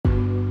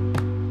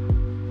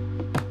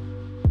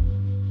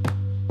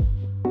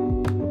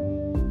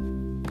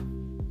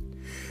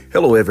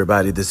Hello,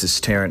 everybody. This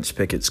is Terrence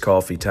Pickett's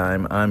Coffee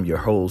Time. I'm your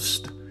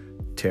host,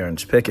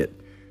 Terrence Pickett.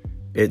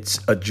 It's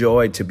a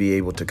joy to be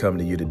able to come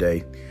to you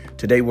today.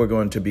 Today, we're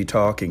going to be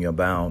talking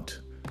about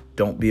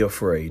don't be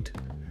afraid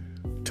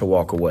to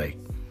walk away.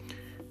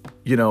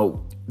 You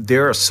know,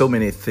 there are so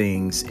many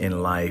things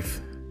in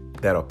life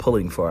that are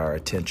pulling for our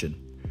attention.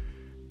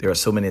 There are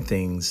so many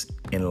things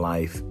in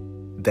life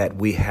that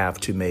we have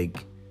to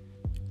make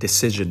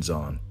decisions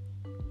on.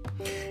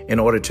 In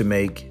order to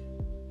make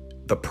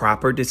the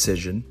proper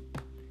decision,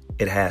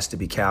 it has to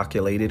be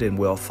calculated and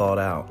well thought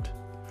out.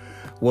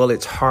 Well,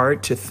 it's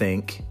hard to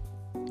think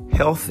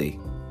healthy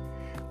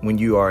when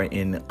you are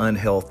in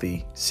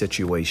unhealthy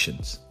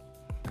situations,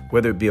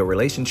 whether it be a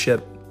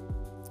relationship,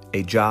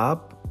 a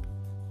job,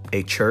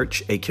 a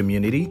church, a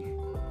community,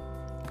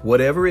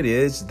 whatever it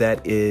is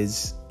that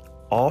is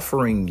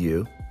offering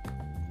you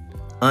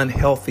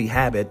unhealthy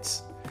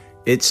habits,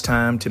 it's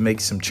time to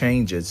make some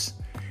changes.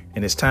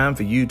 And it's time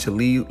for you to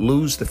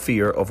lose the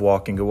fear of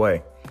walking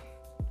away.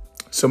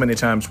 So many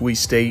times we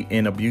stay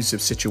in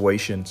abusive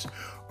situations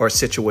or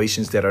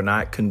situations that are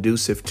not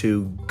conducive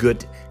to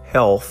good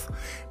health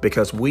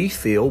because we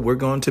feel we're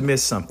going to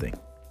miss something.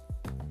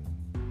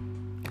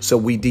 So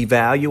we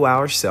devalue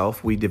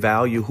ourselves, we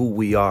devalue who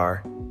we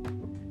are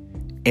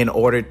in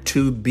order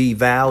to be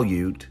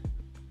valued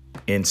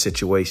in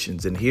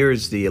situations. And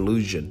here's the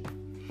illusion.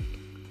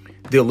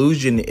 The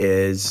illusion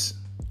is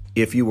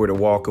if you were to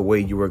walk away,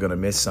 you were going to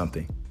miss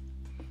something.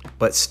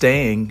 But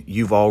staying,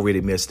 you've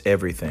already missed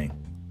everything.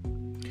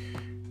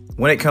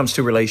 When it comes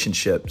to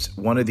relationships,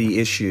 one of the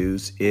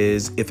issues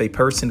is if a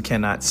person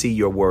cannot see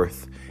your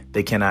worth,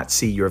 they cannot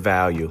see your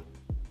value,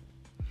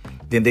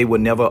 then they will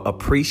never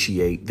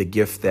appreciate the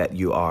gift that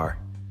you are.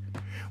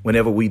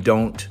 Whenever we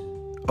don't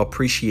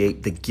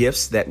appreciate the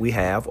gifts that we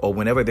have, or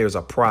whenever there's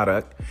a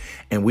product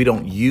and we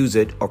don't use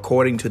it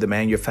according to the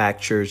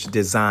manufacturer's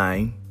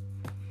design,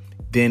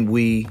 then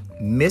we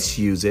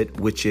misuse it,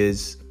 which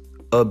is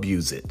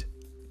abuse it.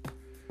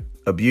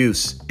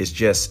 Abuse is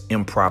just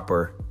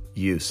improper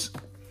use.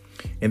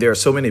 And there are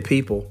so many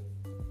people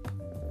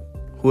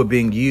who are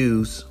being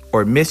used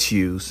or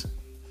misused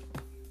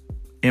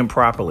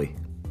improperly.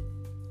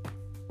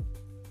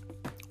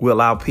 We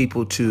allow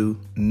people to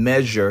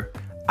measure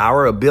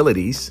our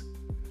abilities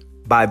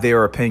by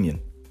their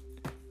opinion.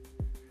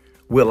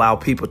 We allow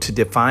people to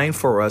define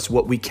for us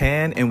what we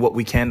can and what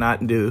we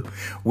cannot do.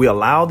 We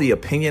allow the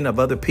opinion of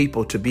other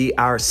people to be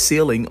our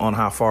ceiling on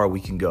how far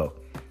we can go.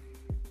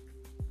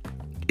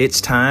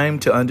 It's time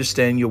to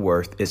understand your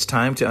worth. It's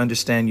time to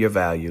understand your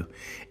value.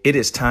 It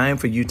is time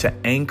for you to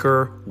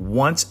anchor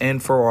once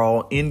and for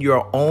all in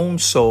your own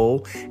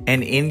soul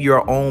and in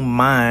your own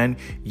mind.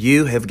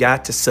 You have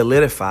got to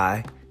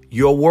solidify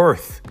your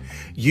worth.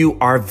 You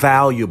are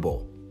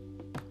valuable.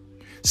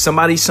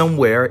 Somebody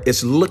somewhere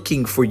is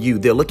looking for you.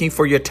 They're looking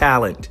for your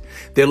talent.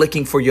 They're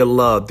looking for your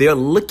love. They're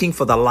looking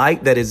for the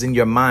light that is in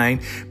your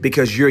mind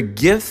because your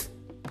gift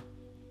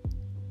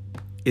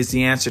is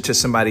the answer to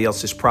somebody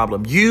else's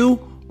problem.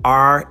 You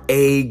are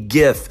a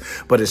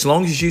gift. But as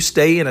long as you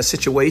stay in a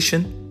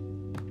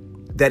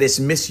situation that is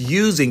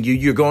misusing you,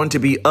 you're going to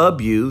be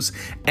abused,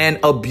 and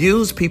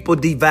abused people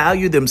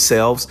devalue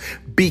themselves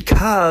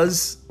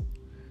because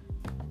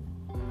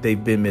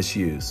they've been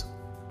misused.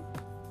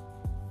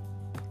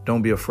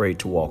 Don't be afraid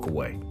to walk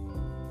away.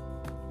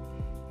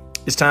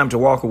 It's time to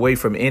walk away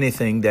from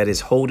anything that is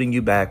holding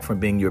you back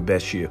from being your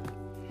best you.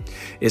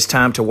 It's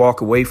time to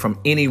walk away from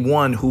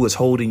anyone who is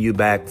holding you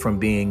back from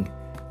being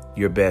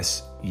your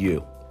best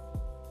you.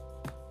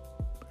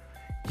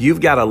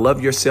 You've got to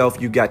love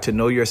yourself. You've got to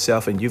know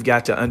yourself, and you've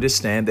got to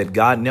understand that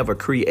God never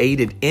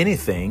created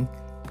anything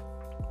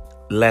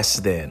less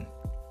than.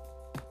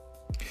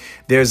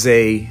 There's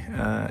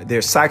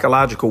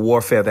psychological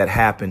warfare that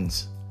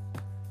happens.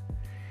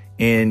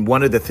 And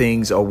one of the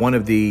things, or one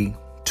of the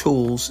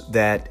tools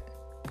that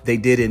they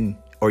did in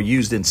or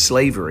used in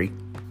slavery,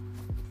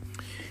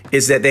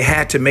 is that they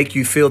had to make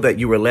you feel that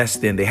you were less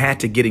than. They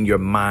had to get in your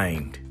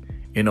mind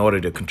in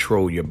order to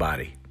control your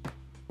body.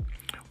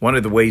 One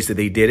of the ways that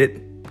they did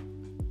it,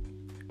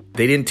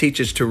 they didn't teach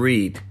us to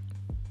read.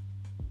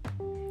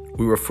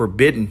 We were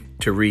forbidden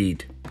to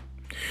read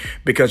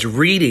because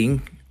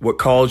reading would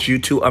cause you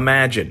to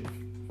imagine.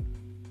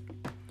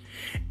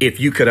 If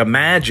you could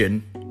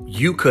imagine,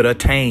 you could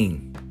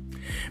attain.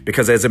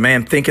 Because as a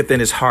man thinketh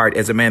in his heart,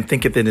 as a man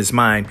thinketh in his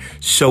mind,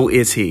 so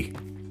is he.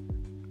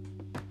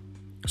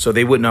 So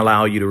they wouldn't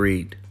allow you to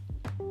read.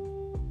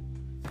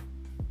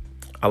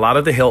 A lot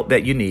of the help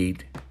that you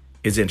need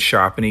is in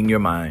sharpening your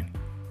mind.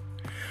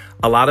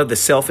 A lot of the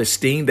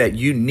self-esteem that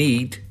you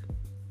need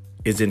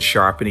is in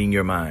sharpening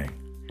your mind.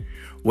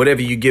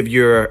 Whatever you give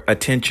your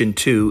attention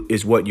to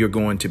is what you're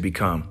going to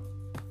become.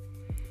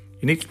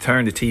 You need to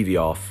turn the TV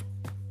off.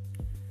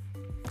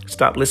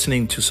 Stop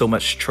listening to so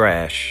much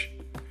trash.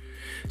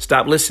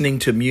 Stop listening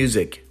to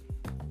music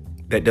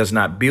that does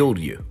not build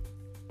you.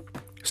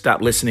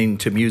 Stop listening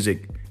to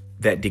music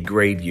that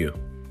degrade you.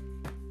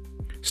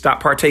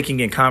 Stop partaking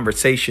in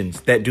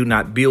conversations that do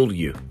not build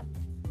you.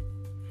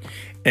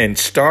 And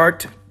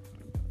start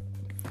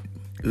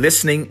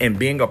listening and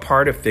being a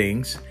part of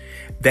things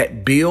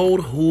that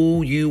build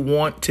who you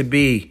want to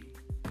be,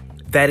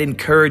 that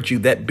encourage you,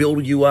 that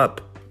build you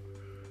up.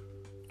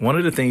 One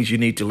of the things you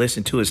need to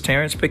listen to is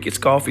Terrence Pickett's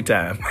Coffee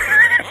Time.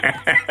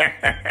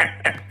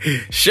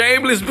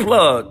 Shameless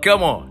plug.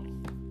 Come on.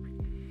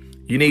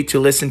 You need to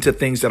listen to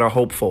things that are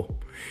hopeful.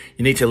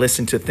 You need to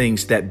listen to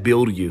things that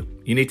build you.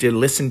 You need to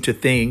listen to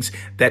things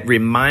that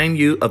remind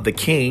you of the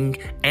king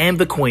and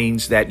the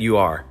queens that you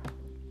are.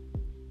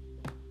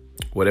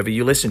 Whatever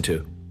you listen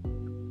to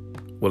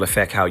will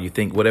affect how you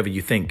think. Whatever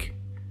you think,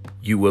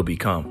 you will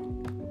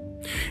become.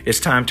 It's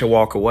time to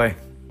walk away.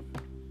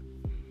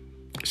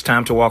 It's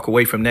time to walk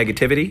away from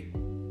negativity.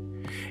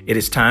 It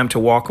is time to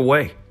walk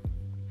away.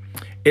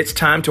 It's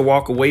time to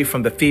walk away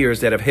from the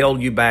fears that have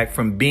held you back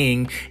from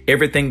being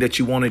everything that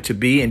you wanted to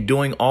be and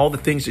doing all the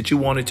things that you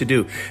wanted to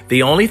do.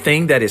 The only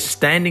thing that is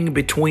standing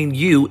between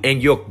you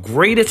and your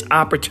greatest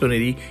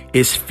opportunity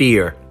is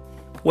fear.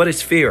 What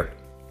is fear?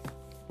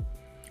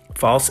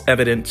 False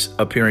evidence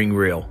appearing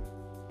real.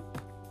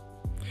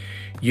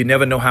 You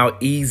never know how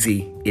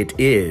easy it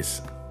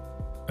is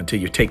until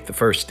you take the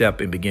first step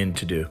and begin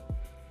to do.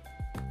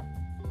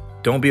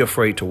 Don't be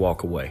afraid to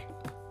walk away.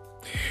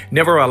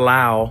 Never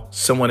allow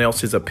someone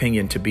else's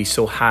opinion to be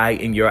so high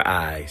in your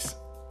eyes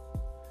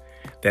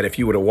that if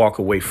you were to walk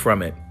away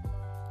from it,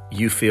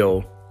 you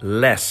feel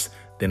less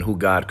than who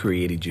God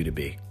created you to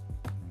be.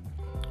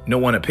 No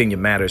one opinion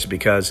matters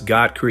because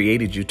God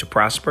created you to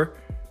prosper.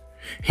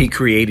 He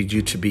created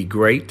you to be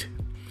great,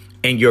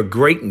 and your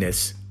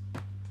greatness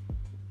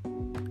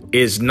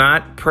is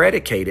not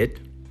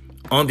predicated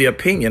on the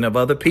opinion of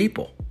other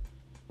people.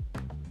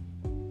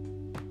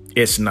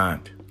 It's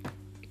not.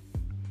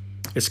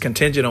 It's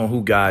contingent on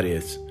who God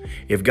is.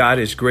 If God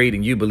is great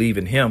and you believe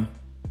in him,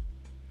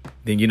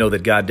 then you know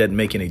that God doesn't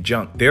make any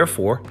junk.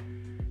 Therefore,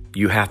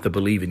 you have to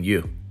believe in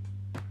you.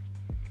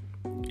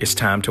 It's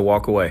time to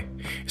walk away.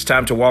 It's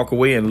time to walk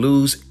away and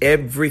lose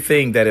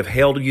everything that have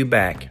held you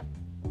back.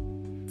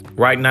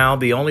 Right now,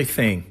 the only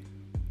thing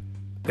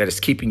that is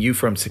keeping you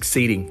from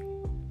succeeding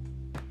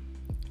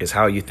is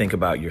how you think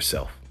about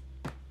yourself.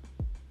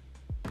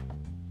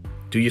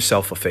 Do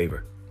yourself a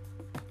favor.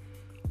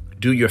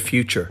 Do your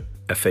future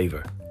a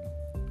favor.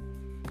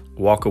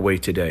 Walk away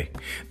today.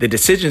 The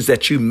decisions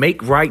that you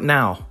make right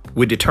now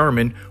will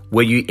determine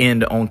where you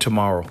end on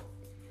tomorrow.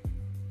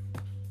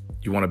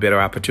 You want a better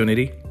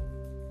opportunity?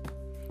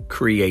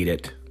 Create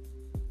it.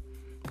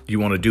 You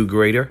want to do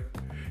greater?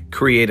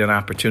 Create an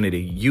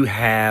opportunity. You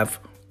have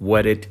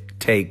what it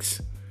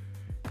takes.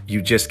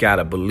 You just got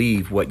to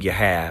believe what you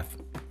have.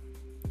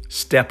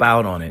 Step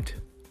out on it,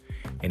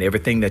 and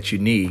everything that you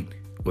need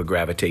will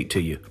gravitate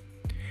to you.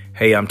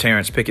 Hey, I'm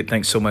Terrence Pickett.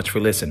 Thanks so much for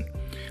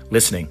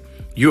listening.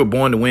 You were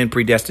born to win,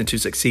 predestined to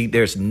succeed.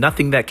 There's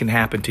nothing that can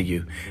happen to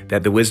you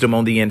that the wisdom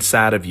on the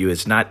inside of you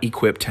is not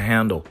equipped to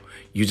handle.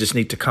 You just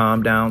need to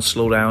calm down,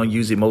 slow down,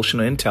 use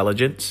emotional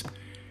intelligence,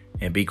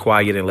 and be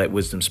quiet and let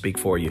wisdom speak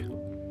for you.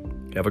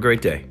 Have a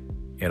great day.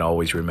 And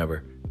always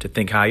remember to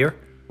think higher,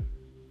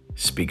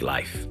 speak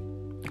life.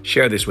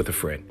 Share this with a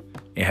friend,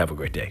 and have a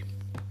great day.